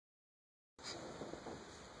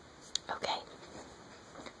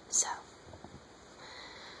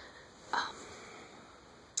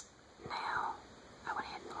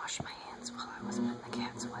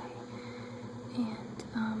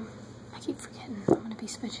I'm going to be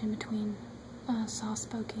switching between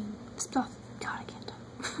soft-spoken, God, I can't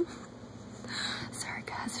talk. Sorry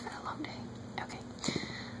guys, it's been a long day. Okay,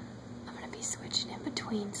 I'm going to be switching in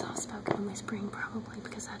between soft-spoken and whispering probably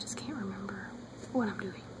because I just can't remember what I'm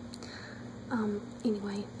doing.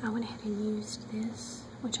 Anyway, I went ahead and used this,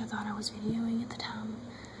 which I thought I was videoing at the time,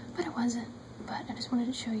 but it wasn't. But I just wanted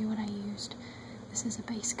to show you what I used. This is a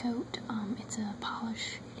base coat. It's a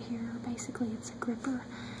polish here. Basically, it's a gripper.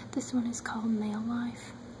 This one is called Nail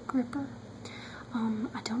Life Gripper.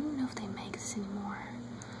 I don't even know if they make this anymore,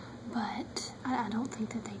 but I don't think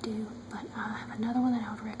that they do. But I have another one that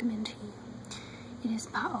I would recommend to you. It is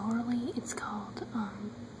by Orly. It's called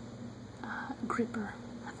Gripper,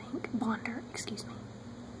 I think. Bonder, excuse me.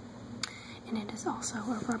 And it is also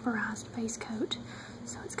a rubberized base coat,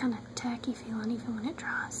 so it's kind of tacky feeling even when it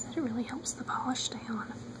dries, that it really helps the polish stay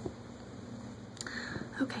on.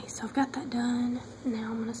 Okay, so I've got that done.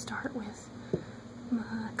 Now I'm going to start with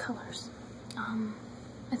my colors.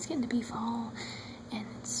 It's getting to be fall, and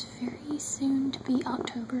it's very soon to be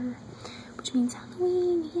October, which means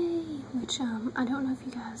Halloween, yay! Which, I don't know if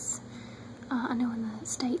you guys, I know in the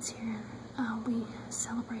States here, we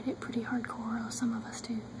celebrate it pretty hardcore, or some of us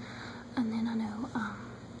do. And then I know,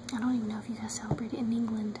 I don't even know if you guys celebrate it in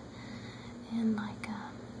England and like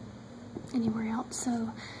anywhere else.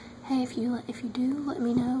 So, hey, if you do, let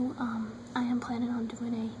me know. I am planning on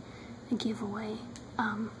doing a giveaway,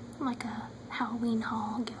 like a Halloween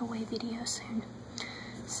haul giveaway video soon.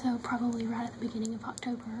 So probably right at the beginning of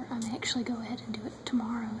October. I may actually go ahead and do it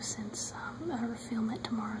tomorrow since, or film it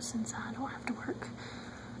tomorrow since I don't have to work.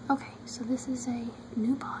 Okay, so this is a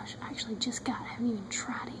new polish. I actually just got it. I haven't even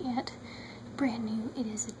tried it yet. Brand new. It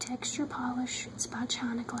is a texture polish. It's by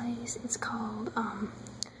China Glaze. It's called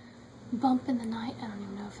Bump in the Night. I don't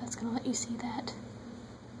even know if that's going to let you see that.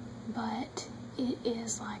 But it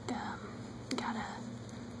is like, got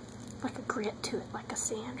like a grit to it, like a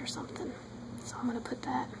sand or something. So I'm going to put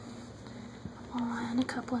that on a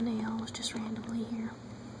couple of nails just randomly here.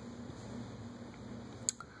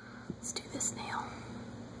 Let's do this nail.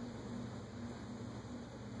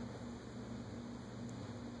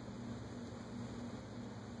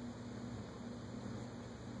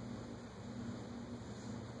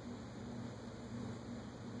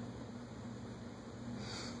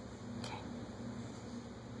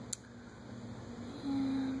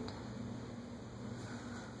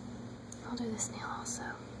 I'll do this nail also.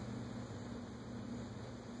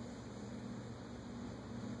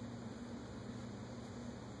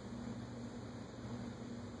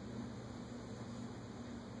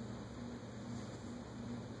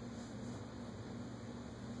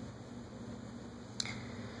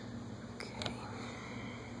 Okay.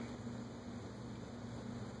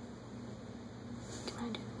 Can I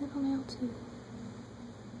do the middle nail too?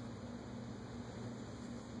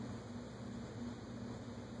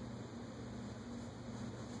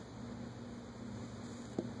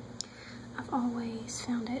 I've always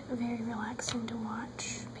found it very relaxing to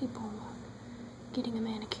watch people getting a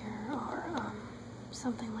manicure or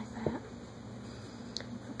something like that.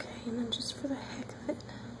 Okay, and then just for the heck of it,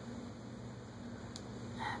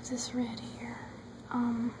 I have this red here.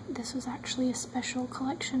 This was actually a special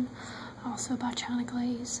collection, also by China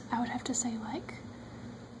Glaze. I would have to say like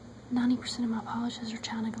 90% of my polishes are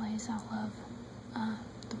China Glaze. I love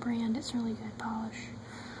the brand. It's really good polish.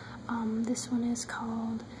 This one is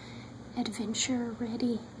called Adventure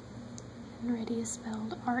Ready, and Ready is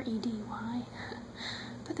spelled R-E-D-Y,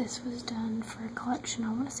 but this was done for a collection. I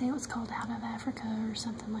want to say it was called Out of Africa or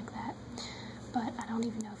something like that, but I don't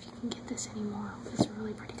even know if you can get this anymore. It's a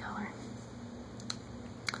really pretty color.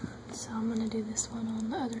 So I'm going to do this one on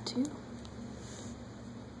the other two.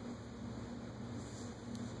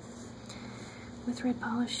 With red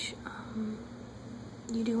polish,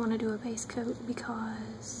 you do want to do a base coat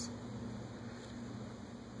because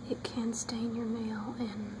it can stain your nail,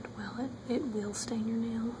 and well, it will stain your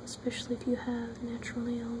nail, especially if you have natural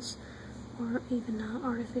nails or even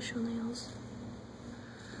artificial nails.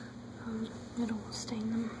 It'll stain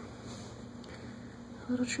them.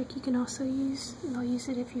 A little trick you can also use, they'll use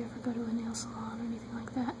it if you ever go to a nail salon or anything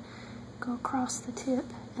like that. Go across the tip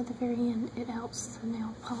at the very end. It helps the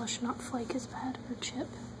nail polish not flake as bad or chip.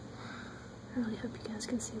 I really hope you guys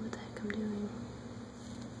can see what the heck I'm doing.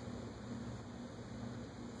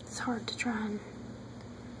 It's hard to try and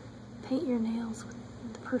paint your nails with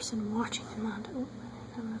the person watching in mind. Oh, I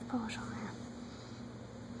didn't have enough polish on there.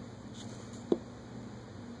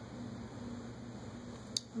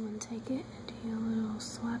 I'm going to take it and do a little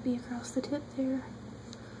slappy across the tip there,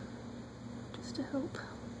 just to help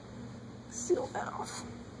seal that off.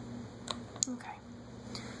 Okay,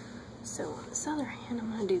 so So on this other hand,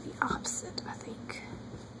 I'm going to do the opposite, I think.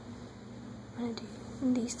 I'm going to do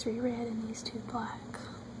these 3 red and these 2 black.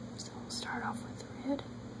 So we'll start off with red.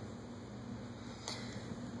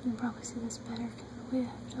 You can probably see this better because of the way I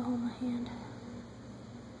have to hold my hand.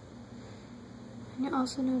 And you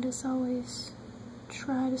also notice always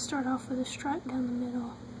try to start off with a stripe down the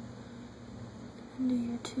middle. And do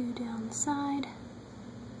your 2 down the side.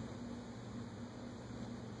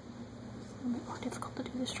 It's a little bit more difficult to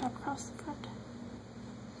do the stripe across the front.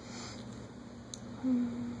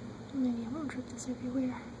 Maybe I won't drip this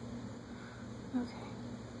everywhere. Okay.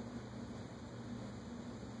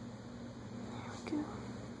 There we go.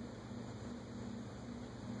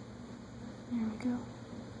 There we go.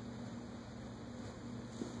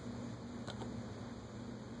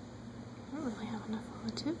 I don't really have enough on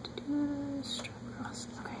the tip to do a stripe across.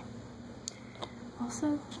 Okay.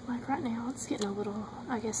 Also, like right now, it's getting a little,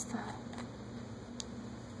 I guess the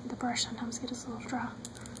brush sometimes gets a little dry.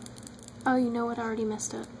 Oh, you know what? I already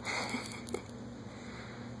messed up.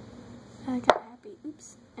 I got happy.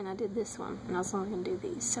 Oops. And I did this one, and I was only going to do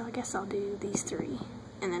these. So I guess I'll do these 3,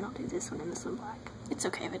 and then I'll do this one and this one black. It's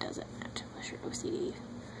okay if it doesn't match, unless you're OCD.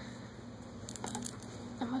 But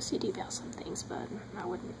I'm OCD about some things, but I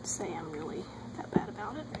wouldn't say I'm really that bad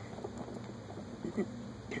about it.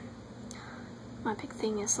 My big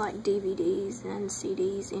thing is like DVDs and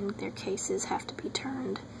CDs in their cases have to be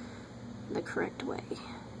turned the correct way. It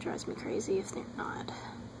drives me crazy if they're not.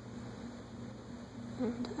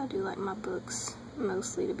 And I do like my books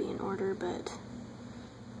mostly to be in order, but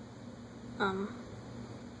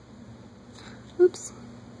oops.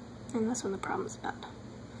 And that's when the problem's about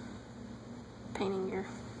painting your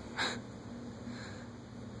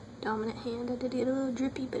dominant hand. I did get a little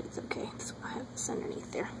drippy, but it's okay. So I have this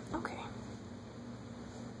underneath there. Okay.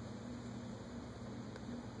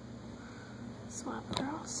 Swap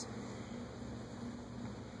across.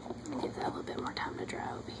 I'm gonna give that a little bit more time to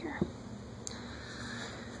dry over here.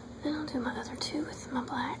 Then I'll do my other 2 with my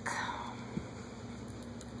black.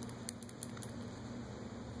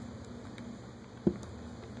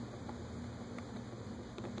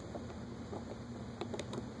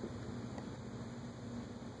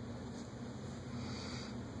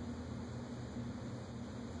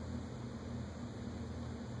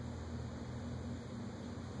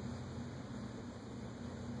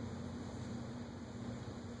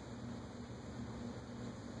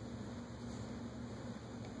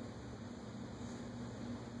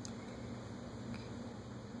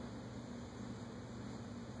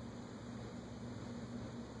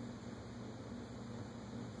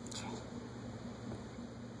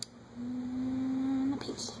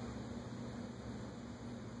 Peach.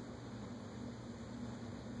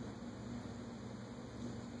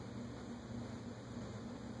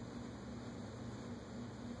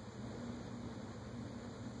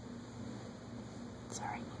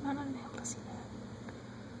 Sorry, you might not be able to see that.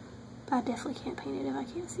 But I definitely can't paint it if I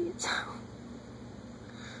can't see it, so.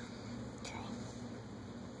 Okay.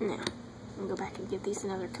 Now, I'm gonna go back and give these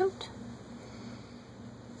another coat.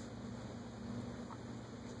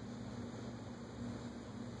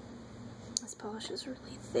 Polish is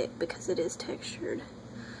really thick because it is textured,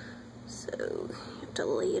 so you have to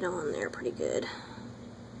lay it on there pretty good,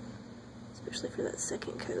 especially for that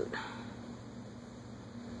second coat,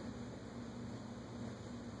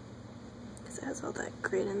 because it has all that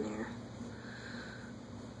grit in there.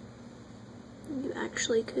 You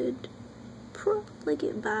actually could probably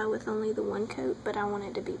get by with only the 1 coat, but I want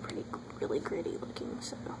it to be really gritty looking,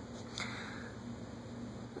 so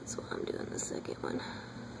that's why I'm doing the second one.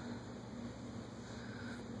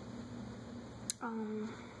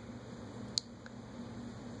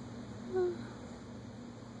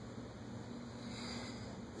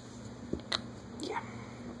 Yeah.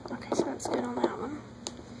 Okay, so that's good on that one.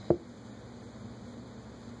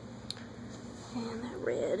 And that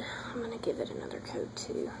red, I'm gonna give it another coat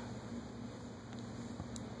too.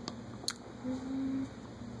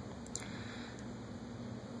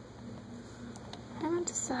 I haven't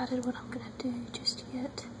decided what I'm gonna do just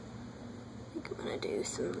yet. I think I'm gonna do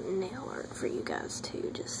some nail art for you guys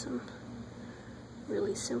too, just some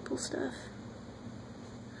really simple stuff.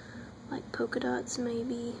 Like polka dots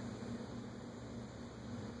maybe.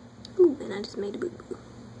 Ooh, and I just made a boo-boo.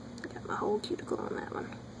 I got my whole cuticle on that one.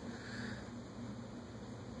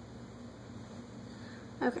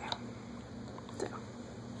 Okay, so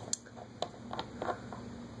I'm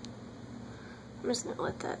just gonna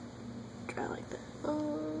let that dry like that.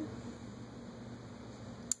 Oh,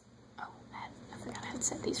 I forgot I had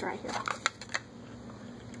set these right here.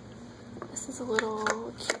 This is a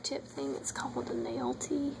little Q-tip thing. It's called a nail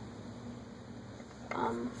tea.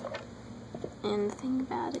 And the thing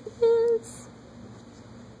about it is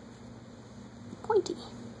pointy.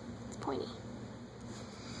 It's pointy.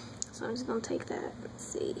 So I'm just gonna take that, let's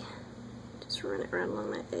see, just run it right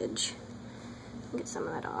along that edge and get some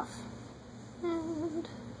of that off. And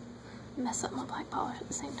mess up my black polish at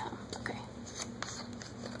the same time. Okay.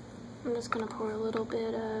 I'm just gonna pour a little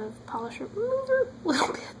bit of polish remover,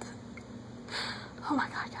 little bit. Oh my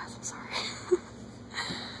god, guys, I'm sorry.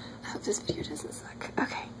 I hope this video doesn't suck.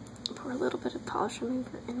 Okay, pour a little bit of polish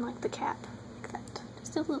remover in like the cap, like that,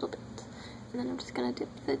 just a little bit. And then I'm just gonna dip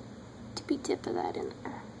the tippy tip of that in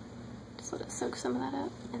there. Just let it soak some of that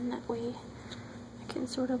up, and that way I can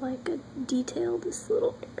sort of like detail this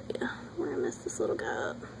little area where I messed this little guy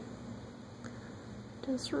up.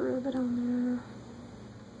 Just rub it on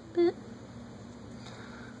there a bit.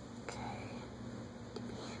 Okay.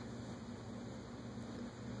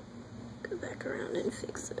 Go back around and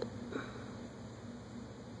fix it.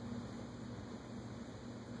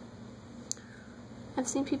 I've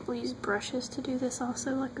seen people use brushes to do this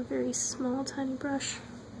also, like a very small, tiny brush.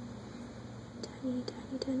 Tiny,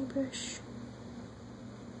 tiny, tiny brush.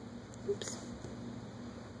 Oops.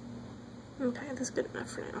 Okay, that's good enough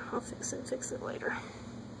for now. I'll fix it later.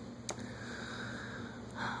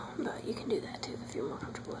 But you can do that too if you're more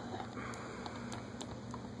comfortable with that.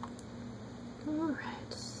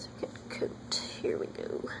 Alright, second coat. Here we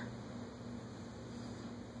go.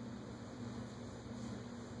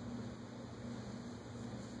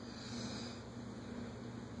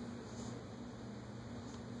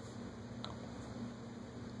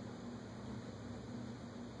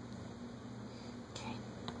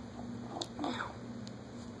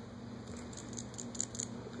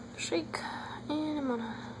 Shake, and I'm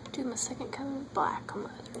gonna do my second coat of black on my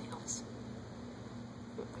other nails.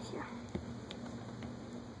 Over here.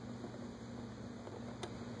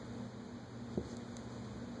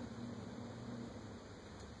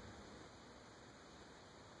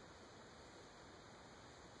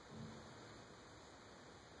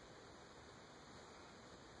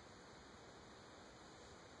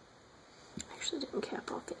 I actually didn't cap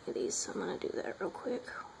off any of these, so I'm gonna do that real quick.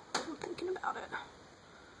 I'm thinking about it.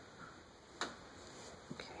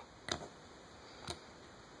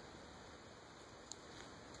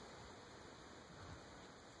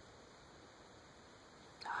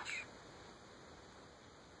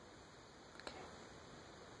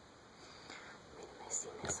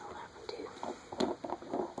 Messiness on that one too.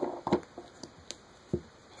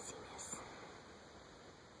 Messiness.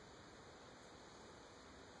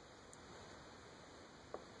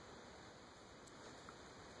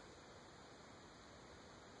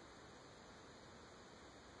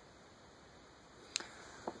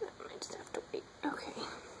 I might just have to wait. Okay,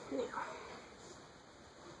 now.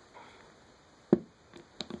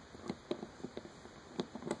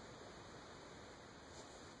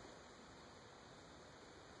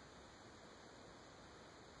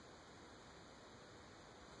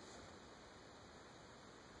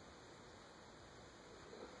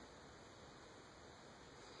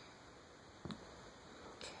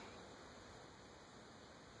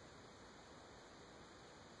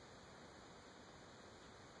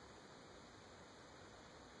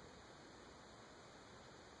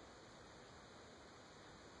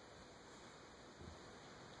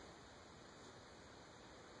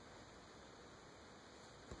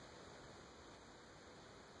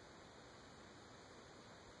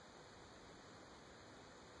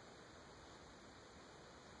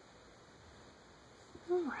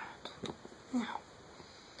 Alright, now,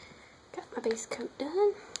 got my base coat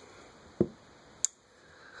done,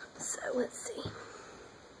 so let's see. I'm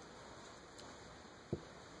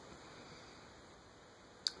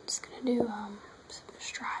just going to do some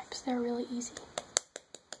stripes. They're really easy.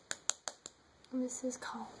 And this is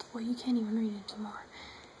called, well, you can't even read it anymore.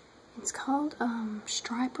 It's called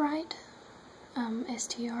Stripe Right,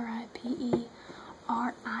 S-T-R-I-P-E-R-I-T-E.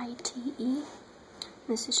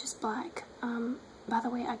 This is just black. By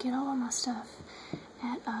the way, I get all of my stuff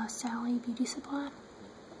at Sally Beauty Supply.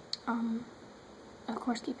 Of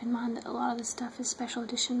course, keep in mind that a lot of this stuff is special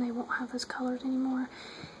edition. They won't have those colors anymore.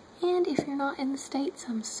 And if you're not in the States,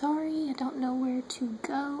 I'm sorry. I don't know where to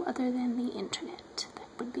go other than the internet. That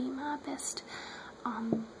would be my best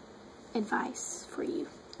advice for you,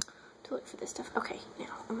 to look for this stuff. Okay,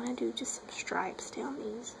 now I'm going to do just some stripes down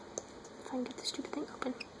these. If I can get this stupid thing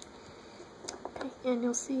open. Okay, and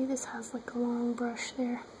you'll see this has like a long brush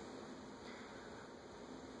there.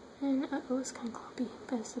 And uh-oh, it's kind of clumpy,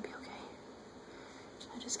 but this will be okay.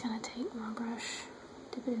 I just kind of take my brush,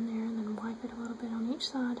 dip it in there, and then wipe it a little bit on each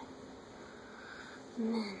side.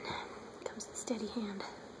 And then comes the steady hand.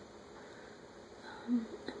 I'm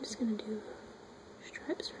just going to do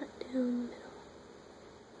stripes right down the middle,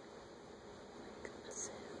 like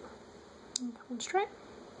so. And got one stripe.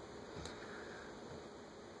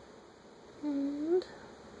 And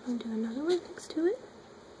I'll do another one next to it.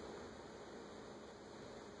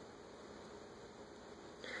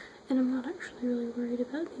 And I'm not actually really worried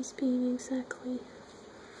about these being exactly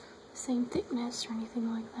the same thickness or anything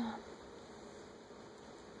like that.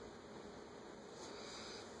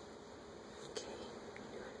 Okay,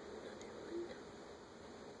 do another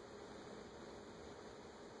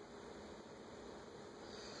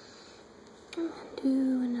one. And then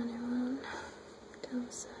do another one down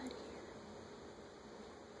the side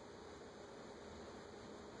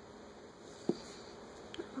here.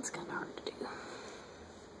 That one's kind of hard to do.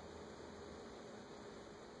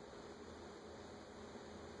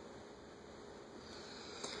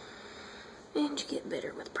 And you get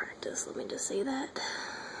better with practice, let me just say that.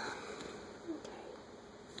 Okay.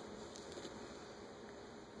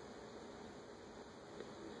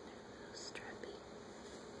 Another strappy.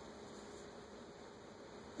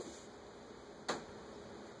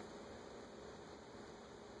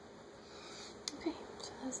 Okay,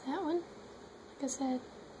 so that's that one. Like I said,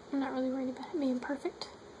 I'm not really worried about it being perfect.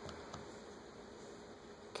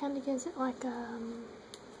 Kind of gives it like I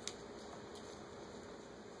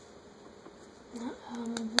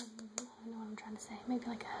don't know what I'm trying to say. Maybe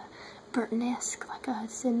like a Burton-esque, like a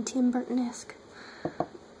Tim Burton-esque.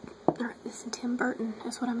 Or this is Tim Burton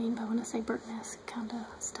is what I mean by when I say Burton-esque kind of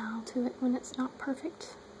style to it when it's not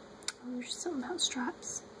perfect. There's just something about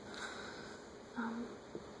stripes.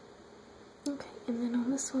 Okay, and then on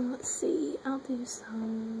this one, let's see, I'll do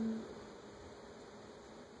some.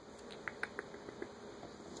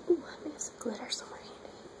 Ooh, I think some glitter somewhere handy.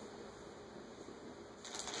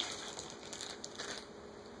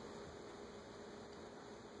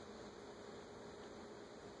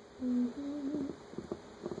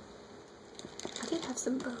 I did have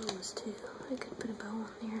some bows too. I could put a bow on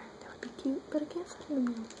there. That would be cute, but I can't find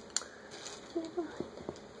them now. So never mind.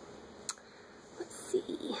 Let's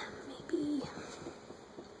see. Maybe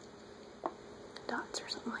dots or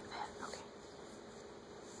something like that. Okay.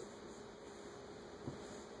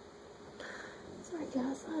 Sorry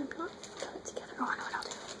guys, I'm not got it together. Oh, I know what I'll do.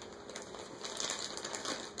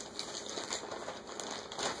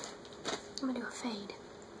 I'm gonna do a fade.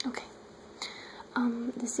 Okay.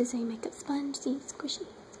 This is a makeup sponge. See, squishy,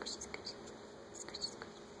 squishy, squishy, squishy, squishy.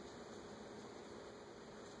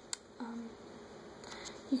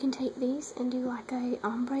 You can take these and do like a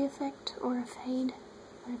ombre effect or a fade,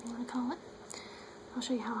 whatever you want to call it. I'll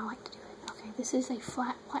show you how I like to do it. Okay, this is a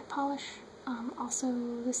flat white polish. Also,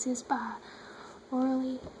 this is by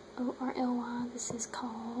Orly, O-R-L-Y. This is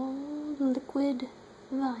called Liquid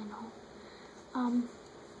Vinyl.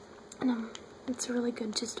 It's really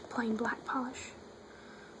good, just plain black polish.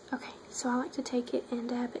 Okay, so I like to take it and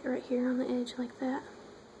dab it right here on the edge like that.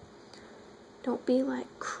 Don't be like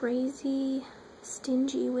crazy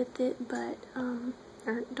stingy with it, but,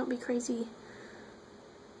 or don't be crazy,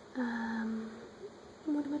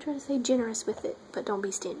 what am I trying to say? Generous with it, but don't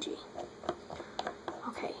be stingy.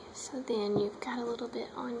 Okay, so then you've got a little bit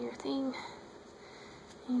on your thing,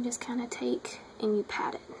 and you just kind of take and you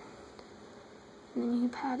pat it. And then you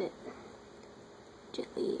pat it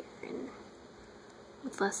gently and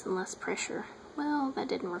with less and less pressure. Well, that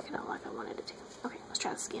didn't work out like I wanted it to. Okay, let's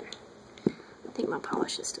try this again. I think my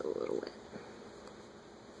polish is still a little wet.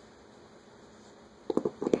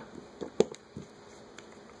 Okay.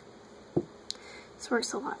 This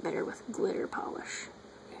works a lot better with glitter polish.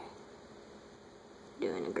 Okay.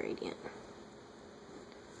 Doing a gradient.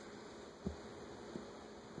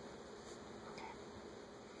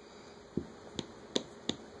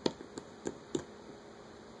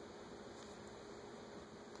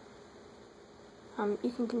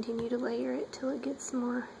 You can continue to layer it till it gets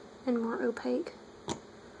more and more opaque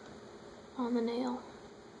on the nail.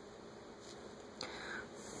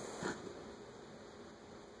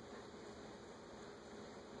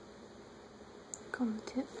 Look on the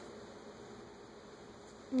tip.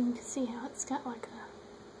 And you can see how it's got like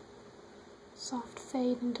a soft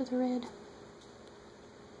fade into the red.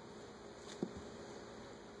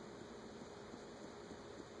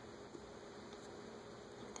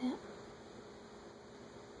 Like that.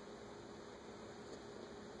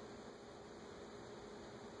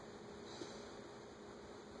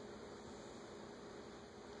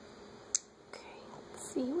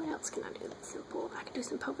 See, what else can I do that's simple? I can do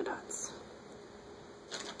some polka dots.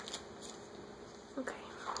 Okay,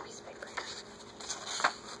 piece of paper.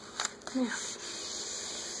 Now,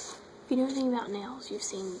 if you know anything about nails, you've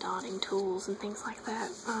seen dotting tools and things like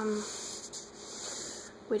that.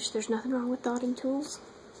 which there's nothing wrong with dotting tools,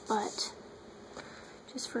 but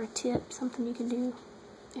just for a tip, something you can do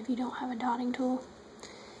if you don't have a dotting tool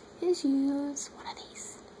is use one of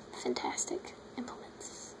these fantastic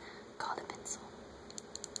implements called a pencil.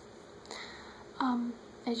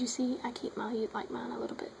 As you see, I keep mine a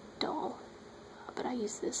little bit dull, but I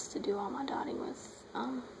use this to do all my dotting with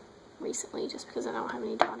recently, just because I don't have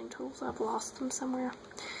any dotting tools. I've lost them somewhere.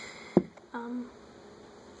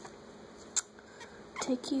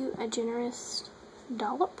 Take you a generous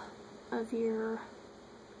dollop of your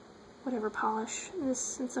whatever polish.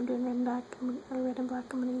 Since I'm doing red and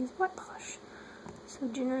black, I'm going to use white polish. So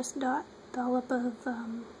generous dollop of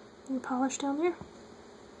your polish down there.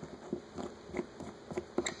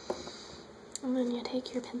 And then you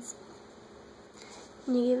take your pencil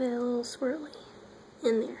and you give it a little swirly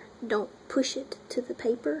in there. Don't push it to the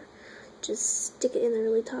paper. Just stick it in the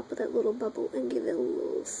really top of that little bubble and give it a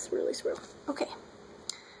little swirly swirl. Okay.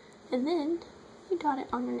 And then you dot it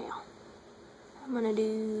on your nail. I'm gonna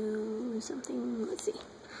do something, let's see.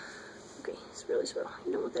 Okay, swirly swirl.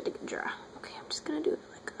 You don't want that to get dry. Okay, I'm just gonna do it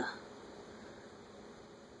like a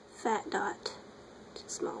fat dot to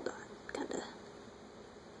small dot. Kinda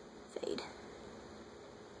fade.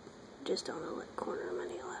 Just on the left corner of my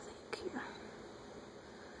nail, I think, here.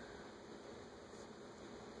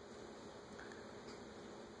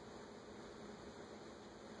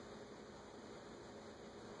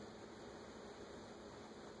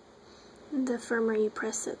 The firmer you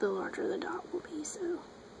press it, the larger the dot will be, so.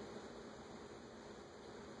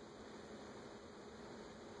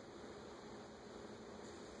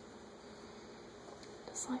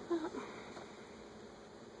 Just like that.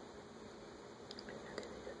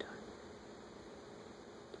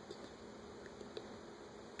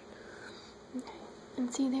 Okay,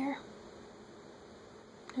 and see there?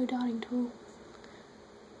 No dotting tool,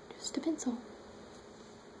 just a pencil.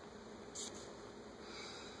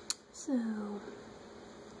 So,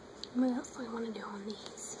 what else do I want to do on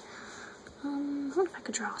these? I wonder if I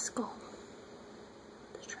could draw a skull.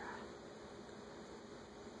 Let's try.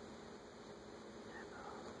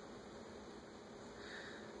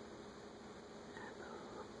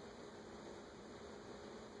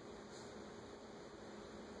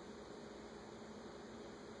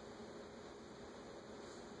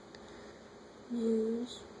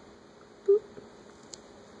 Nose. Boop.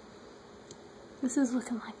 This is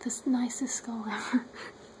looking like the nicest skull ever.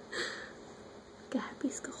 Like a happy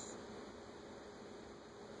skull.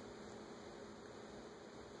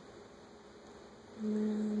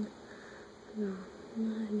 And then,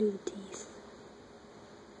 I'm gonna do the teeth.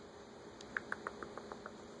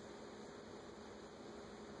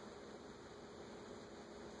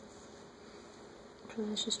 So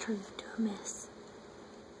that's just turned into a mess.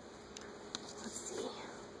 Let's see.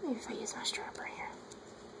 Maybe if I use my strapper here.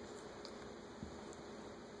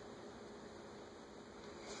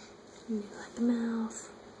 Do like the mouth.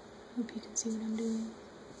 Hope you can see what I'm doing.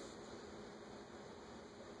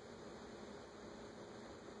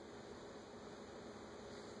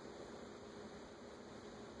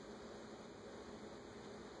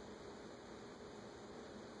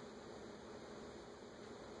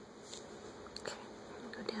 Okay,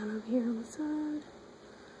 I'm gonna go down over here on the side.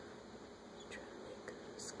 Just try to make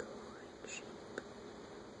a skull-like shape.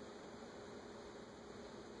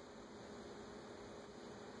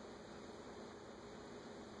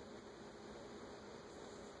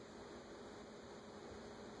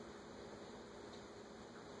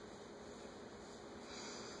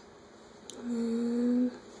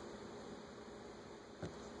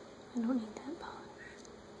 I don't need that polish.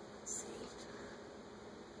 Let's see.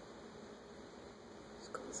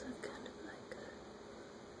 Skulls have kind of like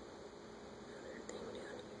another thing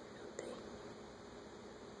down here, don't they?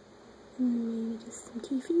 And maybe just some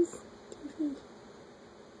teefies.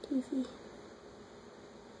 Teefy.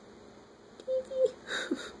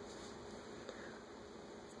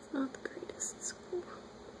 It's not the greatest skull.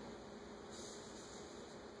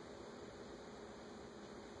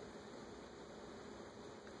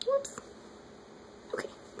 Whoops. Okay,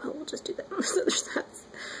 well, we'll just do that on this other side.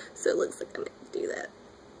 So it looks like I'm going to do that.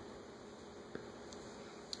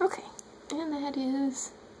 Okay, and that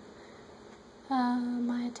is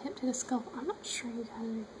my attempt at a skull. I'm not sure you guys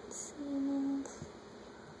are seeing this.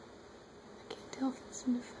 I can't tell if it's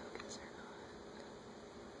in the focus or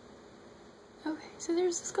not. Okay, so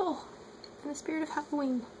there's the skull in the spirit of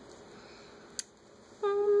Halloween.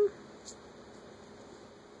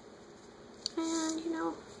 And you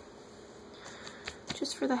know,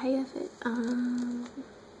 just for the hay of it, I'm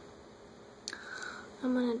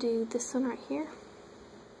gonna do this one right here.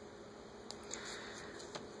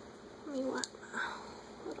 Let me wipe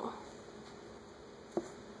my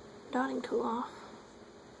dotting tool off.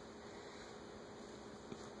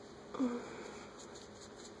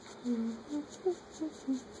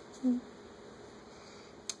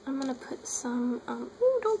 I'm gonna put some,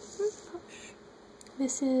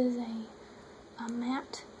 this is a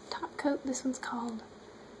matte top coat. This one's called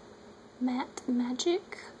Matte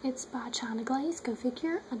Magic. It's by China Glaze, go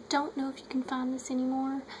figure. I don't know if you can find this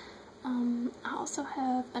anymore. I also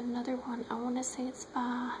have another one, I want to say it's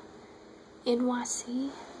by NYC.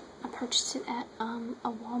 I purchased it at a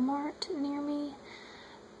Walmart near me.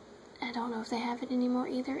 I don't know if they have it anymore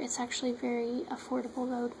either. It's actually very affordable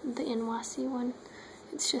though, the NYC one.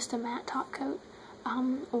 It's just a matte top coat,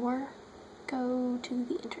 or go to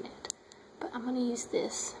the internet. But I'm going to use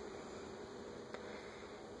this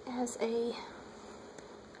as a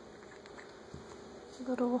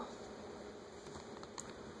little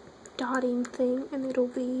dotting thing, and it'll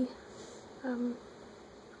be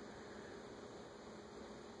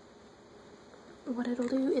what it'll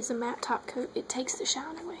do is a matte top coat. It takes the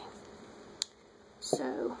shine away.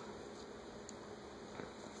 So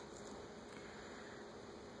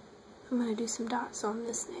I'm going to do some dots on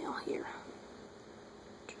this nail here.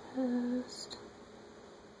 Just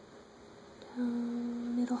down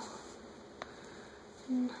the middle.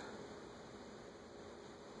 And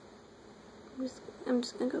I'm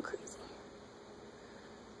just going to go crazy.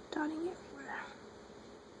 Dotting everywhere.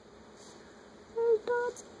 There's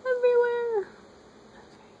dots everywhere.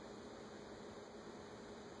 Okay.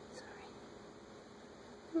 Sorry.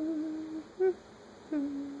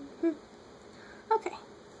 Okay.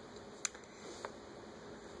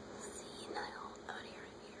 See, now out here.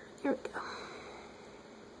 Here we go.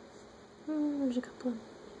 There's a couple of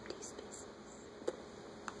empty spaces.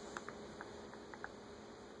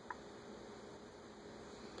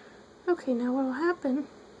 Okay, now what will happen,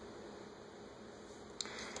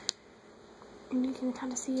 and you can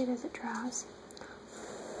kind of see it as it dries,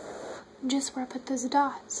 just where I put those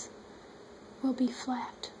dots will be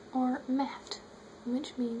flat or matte,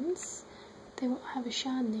 which means they won't have a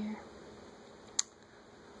shine there.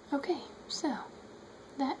 Okay, so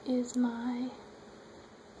that is my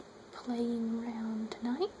playing around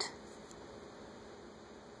tonight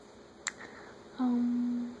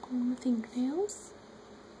on the fingernails.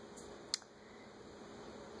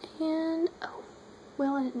 And, oh,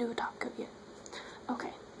 well, I didn't do a top coat yet.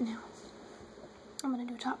 Okay, now, I'm going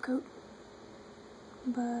to do a top coat,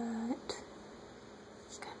 but I'm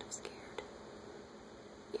kind of scared.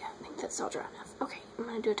 Yeah, I think that's all dry enough. Okay, I'm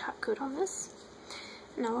going to do a top coat on this.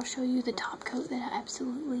 And I will show you the top coat that I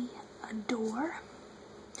absolutely adore.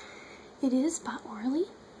 It is by Orly.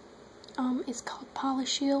 It's called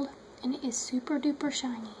Polish Shield, and it is super duper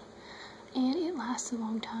shiny, and it lasts a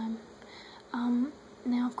long time.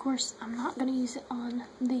 Now, of course, I'm not going to use it on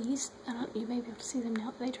these. You may be able to see them now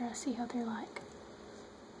that they dry. See how they're like.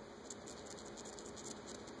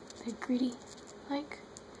 They're gritty, like.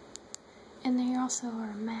 And they also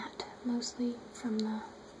are matte, mostly from the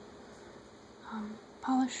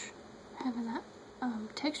polish, having that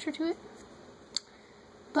texture to it.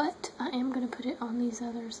 But I am going to put it on these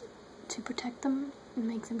others to protect them and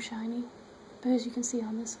make them shiny. But as you can see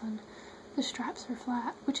on this one, the stripes are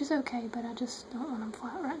flat, which is okay, but I just don't want them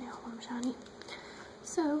flat right now. I want them shiny.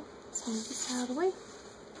 So, let's move this out of the way.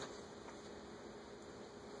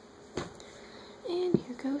 And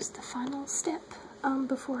here goes the final step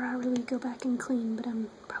before I really go back and clean, but I'm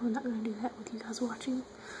probably not going to do that with you guys watching.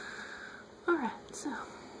 Alright, so,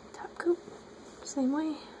 top coat, same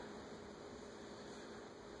way.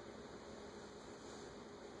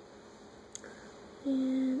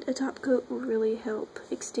 And a top coat will really help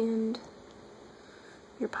extend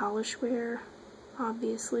your polish wear,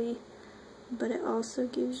 obviously, but it also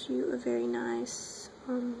gives you a very nice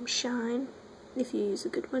shine if you use a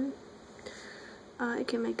good one. It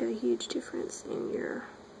can make a huge difference in your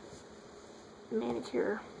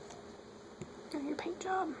manicure or your paint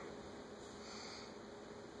job.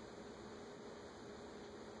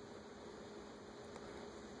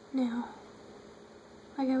 Now,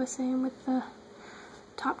 like I was saying with the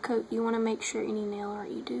top coat, you want to make sure any nail art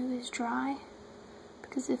you do is dry,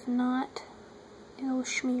 because if not, it'll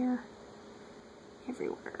smear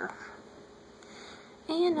everywhere.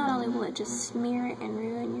 And not only will it just smear it and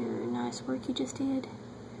ruin your nice work you just did,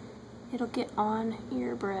 it'll get on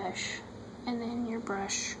your brush, and then your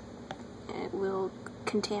brush, it will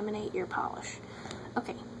contaminate your polish.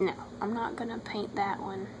 Okay, no, I'm not going to paint that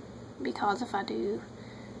one, because if I do,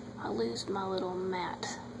 I'll lose my little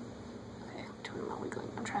matte. Okay, doing my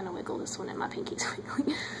wiggling. I'm trying to wiggle this one and my pinky's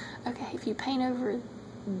wiggling. Okay, if you paint over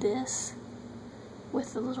this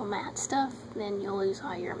with the little matte stuff, then you'll lose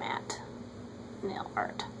all your matte nail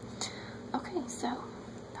art. Okay, so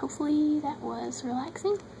hopefully that was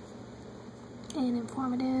relaxing and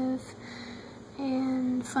informative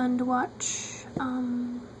and fun to watch.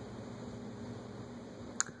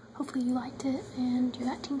 Hopefully you liked it and you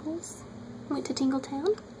got tingles. Went to Tingle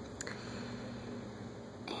Town.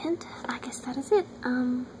 And I guess that is it.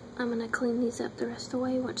 I'm gonna clean these up the rest of the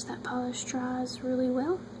way once that polish dries really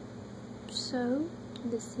well. So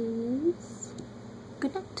this is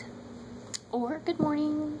good night, or good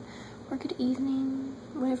morning, or good evening,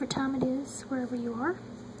 whatever time it is, wherever you are.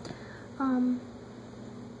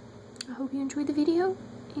 I hope you enjoyed the video,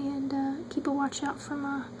 and keep a watch out for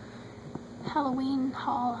my Halloween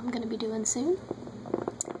haul I'm gonna be doing soon.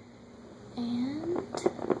 And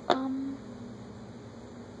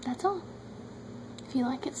that's all. If you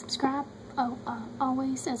like it, subscribe. Oh,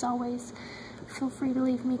 as always, feel free to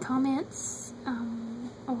leave me comments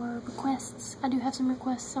or requests. I do have some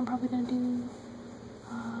requests I'm probably gonna do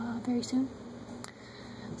very soon.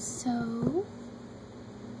 So,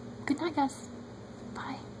 good night, guys.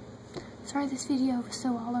 Bye. Sorry this video was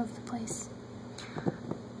so all over the place.